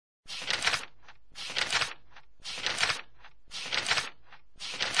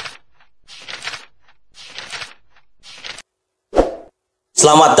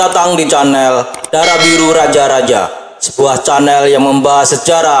Selamat datang di channel Darah Biru Raja-Raja, sebuah channel yang membahas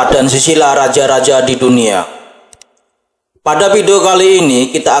sejarah dan silsilah raja-raja di dunia. Pada video kali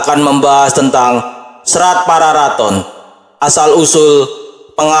ini kita akan membahas tentang Serat Pararaton, asal usul,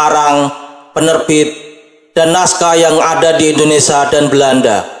 pengarang, penerbit, dan naskah yang ada di Indonesia dan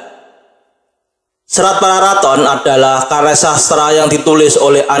Belanda. Serat Pararaton adalah karya sastra yang ditulis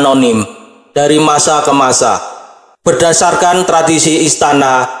oleh anonim dari masa ke masa, berdasarkan tradisi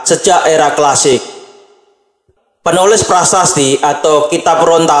istana sejak era klasik. Penulis prasasti atau kitab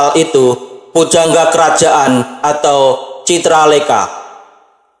rontal itu pujangga kerajaan atau citralekha.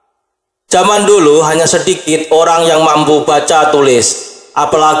 Zaman dulu hanya sedikit orang yang mampu baca tulis,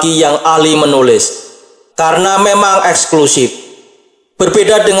 apalagi yang ahli menulis, karena memang eksklusif.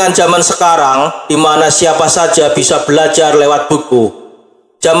 Berbeda dengan zaman sekarang, di mana siapa saja bisa belajar lewat buku.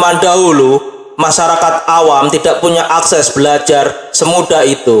 Zaman dahulu, masyarakat awam tidak punya akses belajar semudah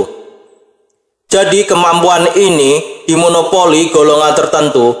itu. Jadi kemampuan ini dimonopoli golongan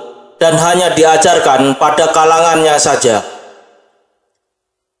tertentu dan hanya diajarkan pada kalangannya saja.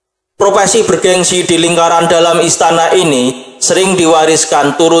 Profesi bergengsi di lingkaran dalam istana ini sering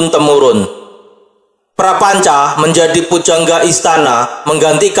diwariskan turun-temurun. Prapanca menjadi pujangga istana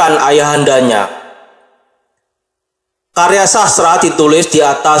menggantikan ayahandanya. Karya sastra ditulis di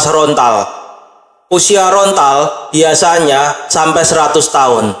atas rontal. Usia rontal biasanya sampai 100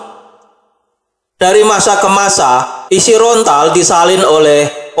 tahun. Dari masa ke masa, isi rontal disalin oleh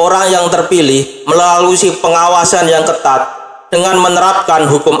orang yang terpilih melalui pengawasan yang ketat dengan menerapkan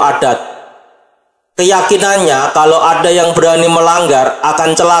hukum adat. Keyakinannya kalau ada yang berani melanggar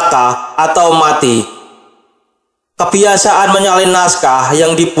akan celaka atau mati. Kebiasaan menyalin naskah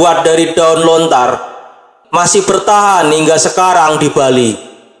yang dibuat dari daun lontar masih bertahan hingga sekarang di Bali.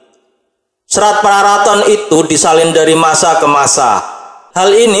 Serat Pararaton itu disalin dari masa ke masa.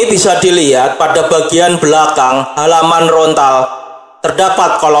 Hal ini bisa dilihat pada bagian belakang halaman rontal.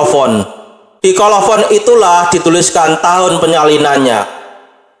 Terdapat kolofon. Di kolofon itulah dituliskan tahun penyalinannya.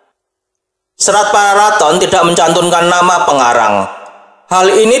 Serat Pararaton tidak mencantumkan nama pengarang.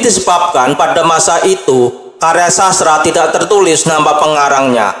 Hal ini disebabkan pada masa itu karya sastra tidak tertulis nama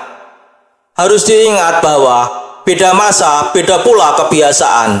pengarangnya. Harus diingat bahwa beda masa, beda pula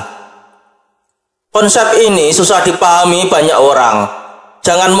kebiasaan. Konsep ini susah dipahami banyak orang.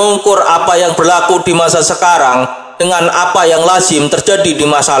 Jangan mengukur apa yang berlaku di masa sekarang dengan apa yang lazim terjadi di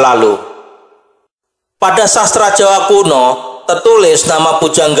masa lalu. Pada sastra Jawa kuno tertulis nama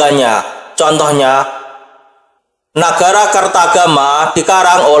pujangganya. Contohnya, Nagara Kertagama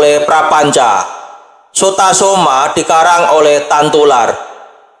dikarang oleh Prapanca, Sotasoma dikarang oleh Tantular,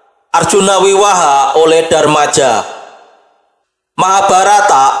 Arjuna Wiwaha oleh Darmaja,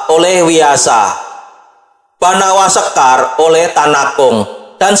 Mahabharata oleh Wiyasa, Banawa Sekar oleh Tanakung,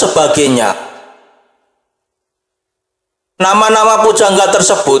 dan sebagainya. Nama-nama pujangga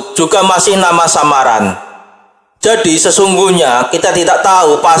tersebut juga masih nama samaran. Jadi sesungguhnya kita tidak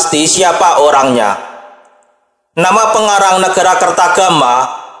tahu pasti siapa orangnya. Nama pengarang Negara Kertagama,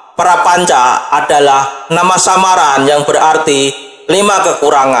 Prapanca, adalah nama samaran yang berarti 5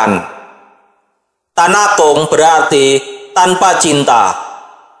 kekurangan. Tanakung berarti tanpa cinta.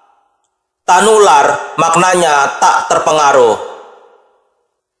 Tanular maknanya tak terpengaruh.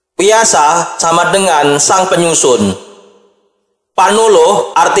 Wiyasa sama dengan sang penyusun.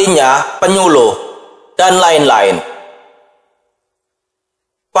 Panuluh artinya penyuluh, dan lain-lain.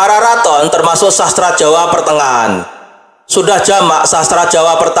 Pararaton termasuk sastra Jawa pertengahan. Sudah jamak sastra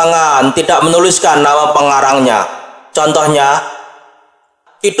Jawa pertengahan tidak menuliskan nama pengarangnya. Contohnya,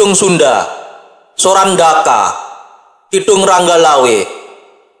 Kidung Sunda, Sorandaka, Kidung Ranggalawe,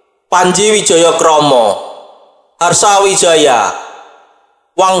 Panji Wijaya Kromo, Harsa Wijaya,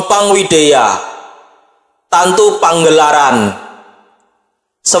 Wangpang Wideya, Tantu Panggelaran.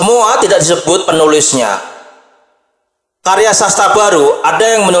 Semua tidak disebut penulisnya. Karya sastra baru ada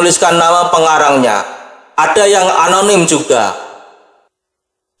yang menuliskan nama pengarangnya, ada yang anonim juga.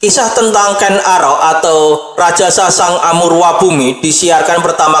 Kisah tentang Ken Arok atau Raja Sasang Amurwabumi disiarkan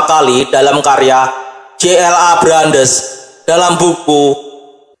pertama kali dalam karya J.L.A. Brandes dalam buku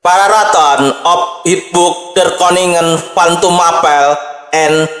Pararaton op het boek der Koningen van Tumapel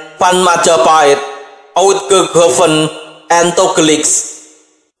en van Majapahit uitgegeven en toegeliks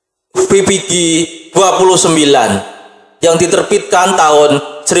BBG 29 yang diterbitkan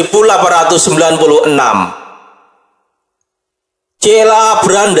tahun 1896. J.L.A.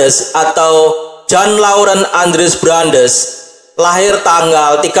 Brandes atau Jan Lauren Andries Brandes lahir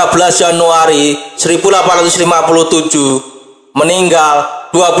tanggal 13 Januari 1857, meninggal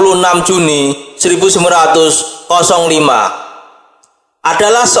 26 Juni 1905.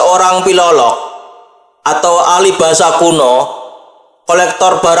 adalah seorang filolog atau ahli bahasa kuno,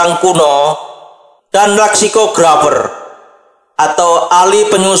 kolektor barang kuno, dan leksikografer atau ahli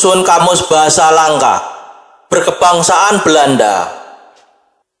penyusun kamus bahasa langka berkebangsaan Belanda.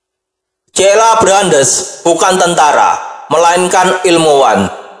 J.L. Brandes bukan tentara, melainkan ilmuwan,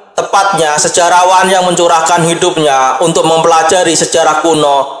 tepatnya sejarawan yang mencurahkan hidupnya untuk mempelajari sejarah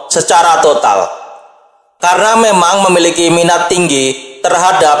kuno secara total. Karena memang memiliki minat tinggi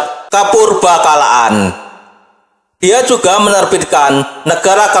terhadap kepurbakalaan. Dia juga menerbitkan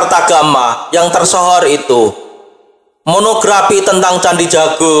Negara Kertagama yang tersohor itu, monografi tentang Candi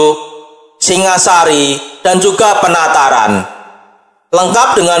Jago, Singasari, dan juga penataran, lengkap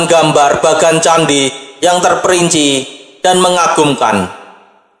dengan gambar bagan candi yang terperinci dan mengagumkan.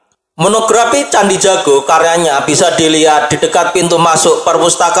 Monografi Candi Jago karyanya bisa dilihat di dekat pintu masuk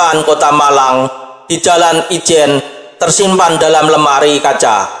perpustakaan Kota Malang di Jalan Ijen, tersimpan dalam lemari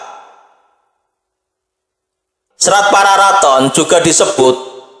kaca. Serat Pararaton juga disebut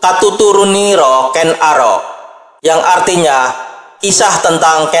Katuturuniro Ken Aro, yang artinya kisah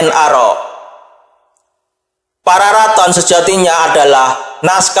tentang Ken Aro. Pararaton sejatinya adalah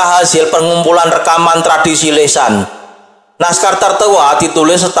naskah hasil pengumpulan rekaman tradisi lisan. Naskah tertua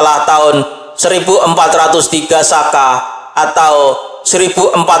ditulis setelah tahun 1403 Saka atau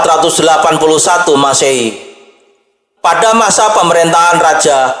 1481 Masehi. Pada masa pemerintahan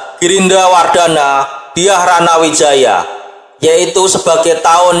Raja Girindrawardhana Diyahranawidjaya, yaitu sebagai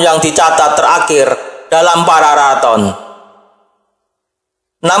tahun yang dicatat terakhir dalam Pararaton.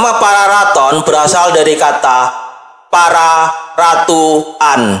 Nama Pararaton berasal dari kata para ratu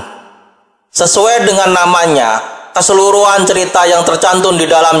an. Sesuai dengan namanya, keseluruhan cerita yang tercantum di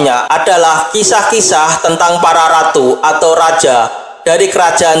dalamnya adalah kisah-kisah tentang para ratu atau raja dari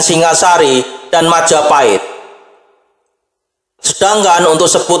kerajaan Singasari dan Majapahit. Sedangkan untuk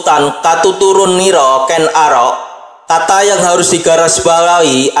sebutan Katuturuniro Ken Aro, kata yang harus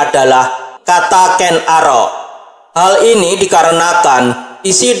digarisbawahi adalah kata Ken Aro. Hal ini dikarenakan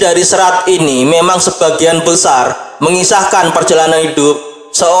isi dari serat ini memang sebagian besar mengisahkan perjalanan hidup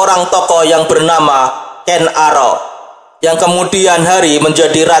seorang tokoh yang bernama Ken Aro, yang kemudian hari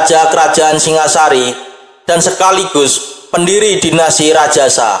menjadi raja kerajaan Singasari dan sekaligus pendiri dinasti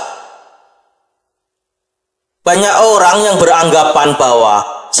Rajasa. Banyak orang yang beranggapan bahwa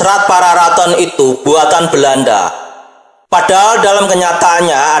Serat Pararaton itu buatan Belanda. Padahal dalam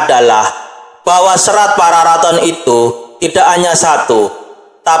kenyataannya adalah bahwa Serat Pararaton itu tidak hanya satu,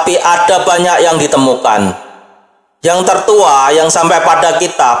 tapi ada banyak yang ditemukan. Yang tertua yang sampai pada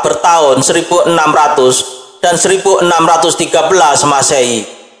kita bertahun 1600 dan 1613 Masehi,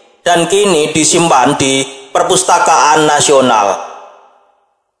 dan kini disimpan di Perpustakaan Nasional.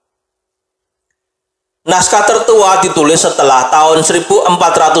 Naskah tertua ditulis setelah tahun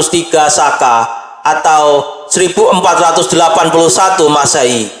 1403 Saka atau 1481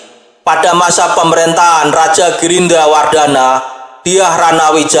 Masehi, pada masa pemerintahan Raja Girindrawardhana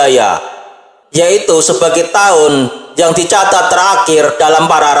Diyahranawidjaya, yaitu sebagai tahun yang dicatat terakhir dalam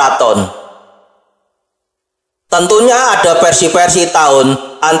Pararaton. Tentunya ada versi-versi tahun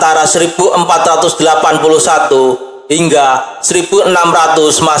antara 1481 hingga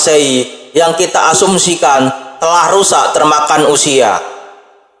 1600 Masehi yang kita asumsikan telah rusak termakan usia.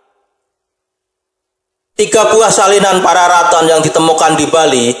 3 buah salinan Pararaton yang ditemukan di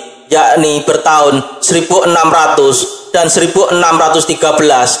Bali, yakni bertahun 1600 dan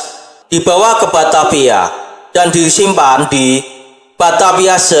 1613, dibawa ke Batavia dan disimpan di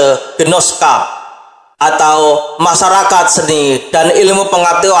Bataviase Genootschap atau Masyarakat Seni dan Ilmu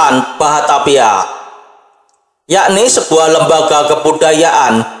Pengetahuan Batavia, yakni sebuah lembaga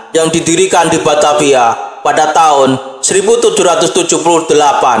kebudayaan yang didirikan di Batavia pada tahun 1778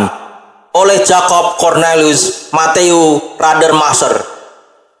 oleh Jacob Cornelius Matthew Radermacher.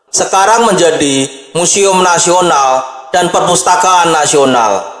 Sekarang menjadi Museum Nasional dan Perpustakaan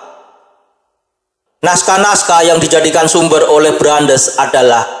Nasional. Naskah-naskah yang dijadikan sumber oleh Brandes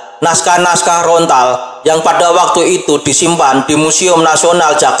adalah naskah-naskah rontal yang pada waktu itu disimpan di Museum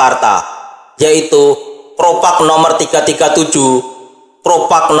Nasional Jakarta, yaitu Kropak nomor 337,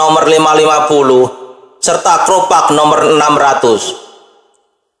 Kropak nomor 550, serta Kropak nomor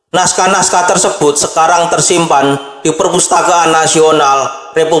 600. Naskah-naskah tersebut sekarang tersimpan di Perpustakaan Nasional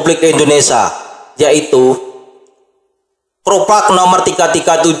Republik Indonesia, yaitu Kropak nomor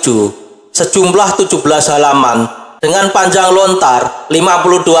 337 sejumlah 17 halaman dengan panjang lontar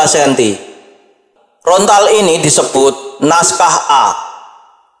 52 cm. Rontal ini disebut naskah A.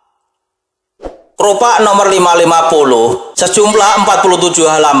 Kropak nomor 550 sejumlah 47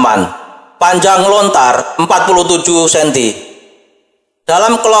 halaman, panjang lontar 47 cm.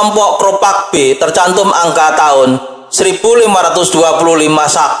 Dalam kelompok Kropak B tercantum angka tahun 1525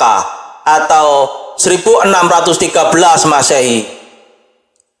 Saka atau 1613 Masehi.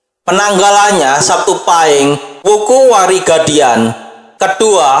 Penanggalannya Sabtu Pahing Wuku Warigadian,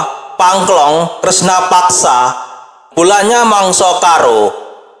 kedua Pangklong Kresna Paksa, bulannya Mangso Karo,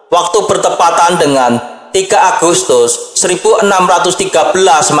 waktu bertepatan dengan 3 Agustus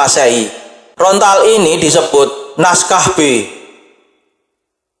 1613 Masehi. Rontal ini disebut naskah B.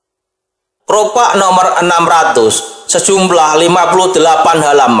 Kropak nomor 600 sejumlah 58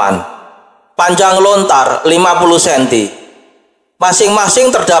 halaman, panjang lontar 50 cm.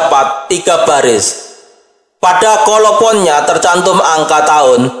 Masing-masing terdapat 3 baris. Pada koloponnya tercantum angka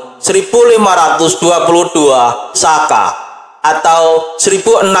tahun 1522 Saka atau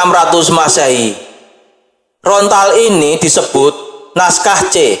 1600 Masehi. Rontal ini disebut naskah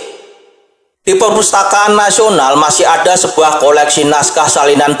C. Di Perpustakaan Nasional masih ada sebuah koleksi naskah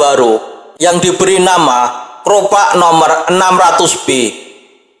salinan baru yang diberi nama Kropak nomor 600B.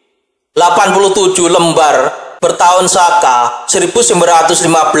 87 lembar bertahun Saka 1915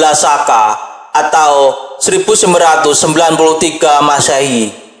 Saka atau 1993 Masehi.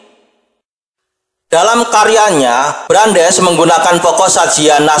 Dalam karyanya, Brandes menggunakan pokok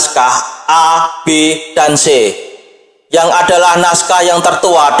sajian naskah A, B, dan C, yang adalah naskah yang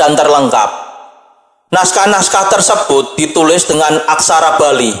tertua dan terlengkap. Naskah-naskah tersebut ditulis dengan aksara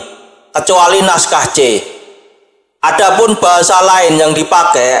Bali, kecuali naskah C. Adapun bahasa lain yang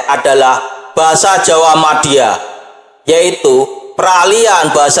dipakai adalah bahasa Jawa Madya, yaitu peralihan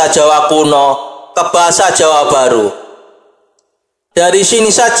bahasa Jawa kuno ke bahasa Jawa baru. Dari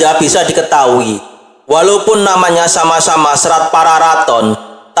sini saja bisa diketahui, walaupun namanya sama-sama Serat Pararaton,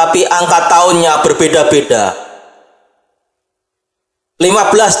 tapi angka tahunnya berbeda-beda.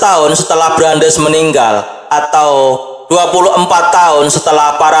 15 tahun setelah Brandes meninggal atau 24 tahun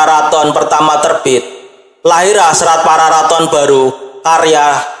setelah Pararaton pertama terbit, lahirlah Serat Pararaton baru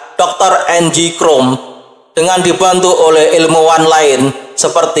karya Dr. N.G. Krom dengan dibantu oleh ilmuwan lain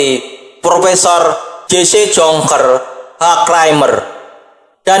seperti Profesor J.C. Jonker, H. Kramer,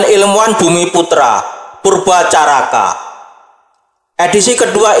 dan ilmuwan Bumi Putra Purba Caraka. Edisi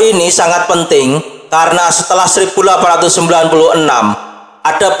kedua ini sangat penting karena setelah 1896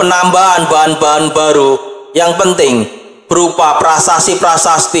 ada penambahan bahan-bahan baru yang penting berupa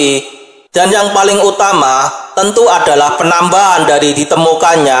prasasti-prasasti, dan yang paling utama tentu adalah penambahan dari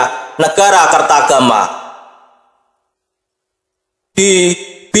ditemukannya negara Kertagama. Di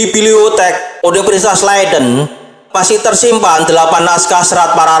Bibliotek Universitas Leiden masih tersimpan 8 naskah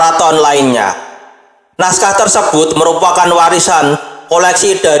Serat Pararaton lainnya. Naskah tersebut merupakan warisan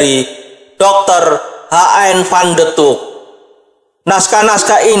koleksi dari Dr. H.N. van de Toek.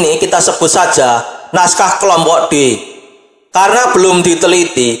 Naskah-naskah ini kita sebut saja naskah kelompok D karena belum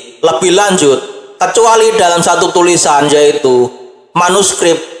diteliti lebih lanjut kecuali dalam satu tulisan, yaitu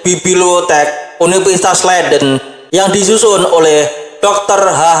manuskrip Bibliotek Universitas Leiden yang disusun oleh Dr.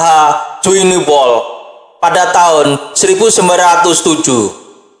 H.H. Joinibol pada tahun 1907.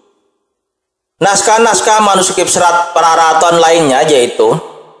 Naskah-naskah manuskrip Serat Pararaton lainnya yaitu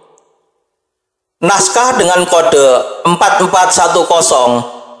naskah dengan kode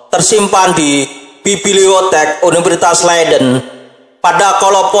 4410 tersimpan di Bibliotek Universitas Leiden. Pada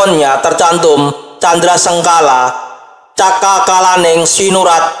koloponnya tercantum Candra Sengkala, Caka Kalaning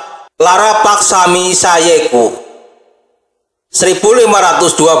Sinurat, Lara Paksami Sayeku,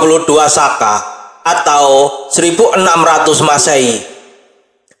 1522 Saka atau 1600 Masehi.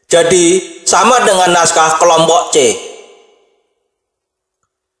 Jadi sama dengan naskah kelompok C.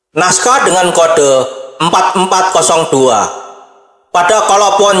 Naskah dengan kode 4402. Pada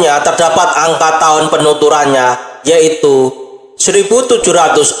koloponnya terdapat angka tahun penuturannya yaitu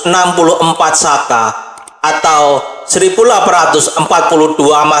 1764 Saka atau 1842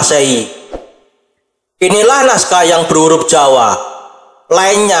 Masehi. Inilah naskah yang berhuruf Jawa,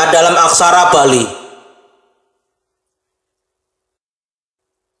 lainnya dalam aksara Bali.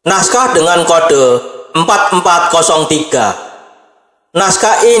 Naskah dengan kode 4403.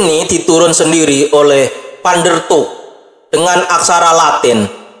 Naskah ini diturun sendiri oleh van der Toek dengan aksara Latin,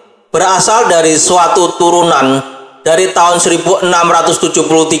 berasal dari suatu turunan dari tahun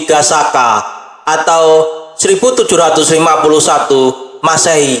 1673 Saka atau 1751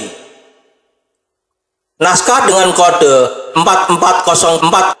 Masehi. Naskah dengan kode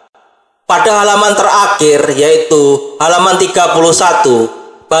 4404 pada halaman terakhir yaitu halaman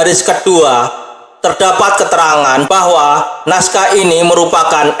 31 baris kedua terdapat keterangan bahwa naskah ini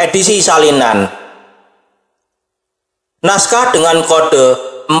merupakan edisi salinan. Naskah dengan kode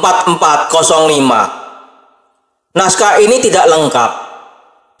 4405. Naskah ini tidak lengkap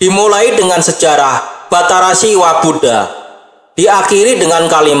Dimulai dengan sejarah Batara Siwa Buddha, diakhiri dengan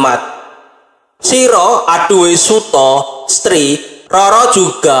kalimat Siro aduwe suto stri roro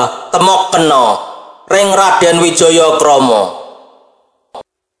juga temok keno ring Raden Wijaya Kromo.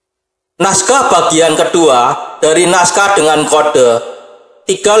 Naskah bagian kedua dari naskah dengan kode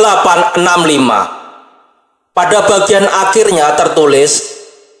 3865. Pada bagian akhirnya tertulis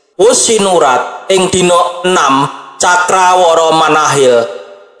wus sinurat ing dino 6 Cakrawara Manahil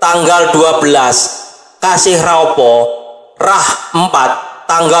tanggal 12 Kasih Raopo Rah 4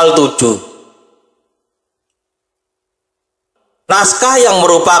 tanggal 7. Naskah yang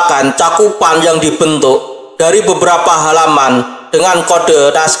merupakan cakupan yang dibentuk dari beberapa halaman dengan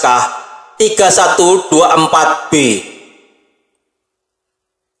kode naskah 3124B.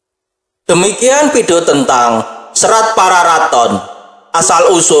 Demikian video tentang Serat Pararaton,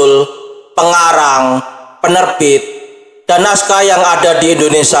 asal usul, pengarang, penerbit, dan naskah yang ada di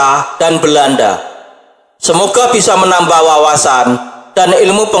Indonesia dan Belanda. Semoga bisa menambah wawasan dan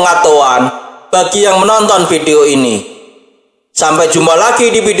ilmu pengetahuan bagi yang menonton video ini. Sampai jumpa lagi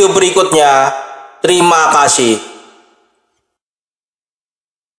di video berikutnya. Terima kasih.